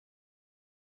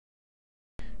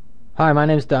Hi, my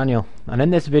name is Daniel, and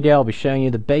in this video I'll be showing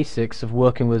you the basics of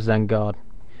working with Zend Guard.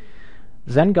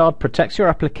 Zend Guard protects your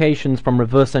applications from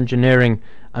reverse engineering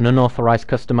and unauthorized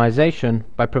customization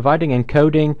by providing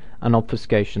encoding and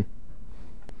obfuscation.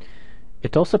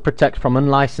 It also protects from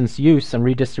unlicensed use and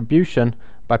redistribution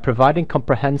by providing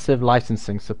comprehensive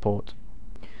licensing support.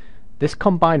 This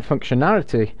combined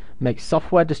functionality makes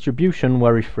software distribution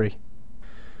worry-free.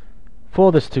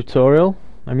 For this tutorial,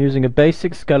 I'm using a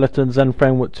basic skeleton Zend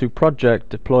Framework 2 project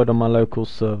deployed on my local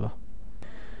server.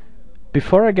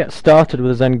 Before I get started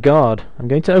with Zend Guard, I'm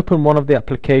going to open one of the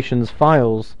application's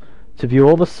files to view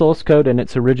all the source code in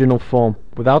its original form,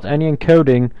 without any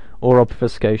encoding or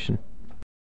obfuscation.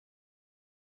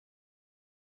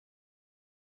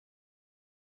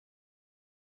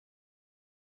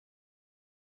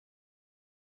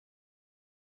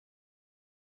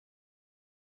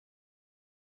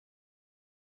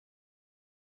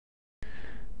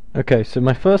 Okay, so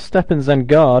my first step in Zend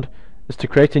Guard is to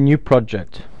create a new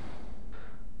project.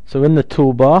 So in the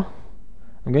toolbar,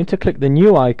 I'm going to click the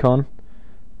new icon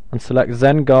and select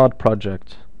Zend Guard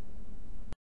Project.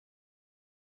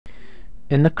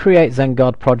 In the Create Zend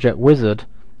Guard Project wizard,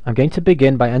 I'm going to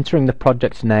begin by entering the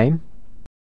project's name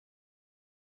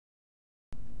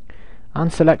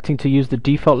and selecting to use the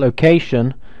default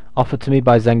location offered to me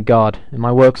by Zend Guard in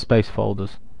my workspace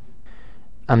folders.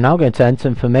 I'm now going to enter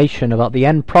information about the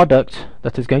end product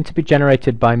that is going to be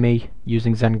generated by me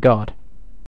using Zend Guard.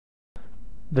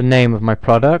 The name of my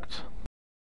product,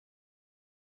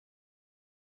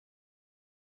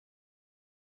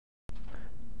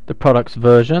 the product's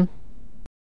version,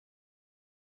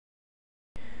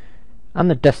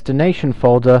 and the destination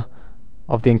folder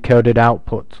of the encoded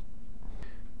output.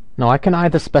 Now I can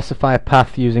either specify a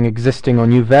path using existing or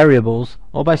new variables,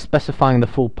 or by specifying the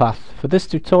full path. For this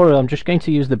tutorial I'm just going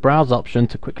to use the browse option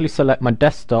to quickly select my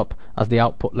desktop as the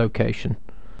output location.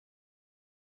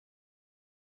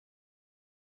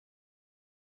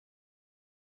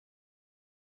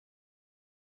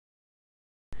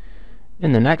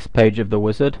 In the next page of the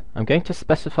wizard, I'm going to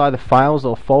specify the files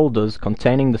or folders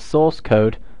containing the source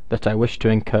code that I wish to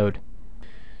encode.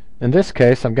 In this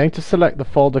case, I'm going to select the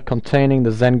folder containing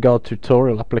the Zend Guard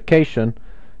tutorial application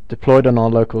deployed on our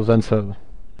local Zend server.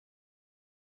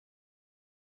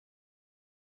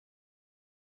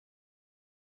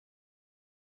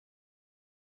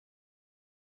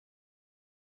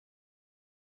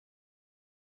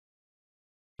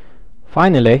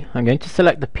 Finally, I'm going to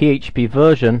select the PHP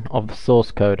version of the source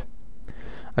code.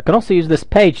 I can also use this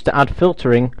page to add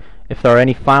filtering if there are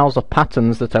any files or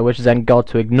patterns that I wish Zend Guard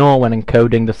to ignore when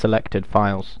encoding the selected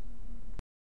files.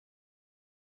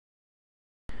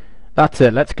 That's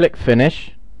it, let's click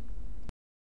Finish.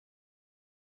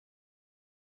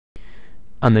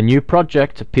 And the new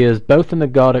project appears both in the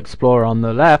Guard Explorer on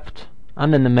the left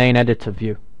and in the main editor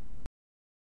view.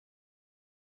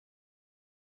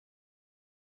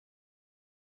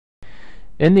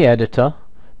 In the editor,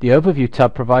 the Overview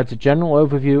tab provides a general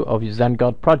overview of your Zend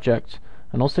Guard project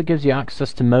and also gives you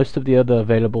access to most of the other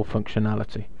available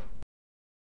functionality.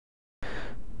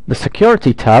 The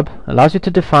Security tab allows you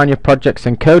to define your project's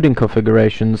encoding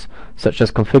configurations, such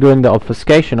as configuring the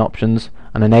obfuscation options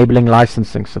and enabling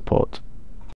licensing support.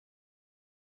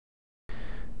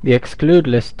 The Exclude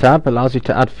List tab allows you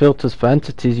to add filters for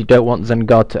entities you don't want Zend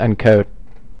Guard to encode.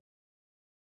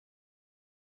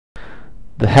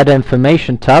 The Header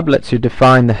Information tab lets you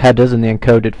define the headers in the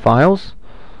encoded files.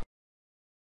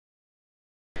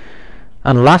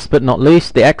 And last but not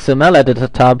least, the XML Editor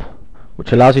tab,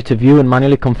 which allows you to view and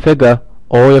manually configure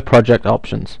all your project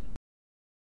options.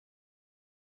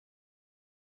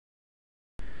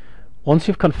 Once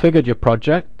you've configured your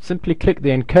project, simply click the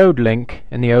Encode link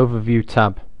in the Overview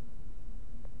tab.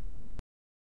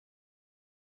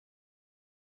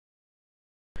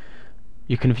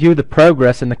 You can view the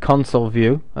progress in the console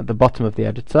view at the bottom of the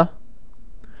editor,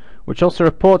 which also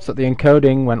reports that the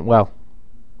encoding went well.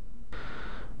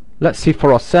 Let's see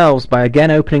for ourselves by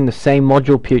again opening the same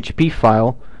module PHP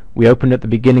file we opened at the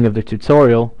beginning of the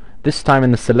tutorial, this time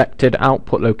in the selected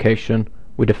output location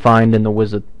we defined in the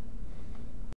wizard.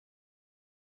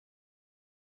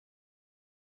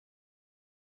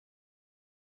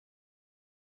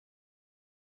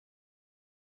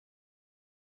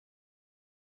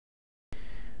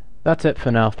 That's it for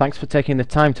now. Thanks for taking the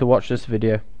time to watch this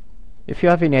video. If you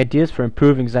have any ideas for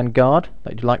improving Zend Guard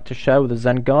that you'd like to share with the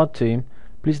Zend Guard team,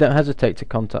 please don't hesitate to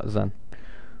contact Zend.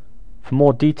 For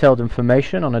more detailed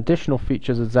information on additional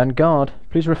features of Zend Guard,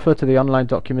 please refer to the online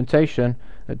documentation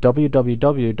at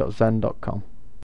www.zend.com.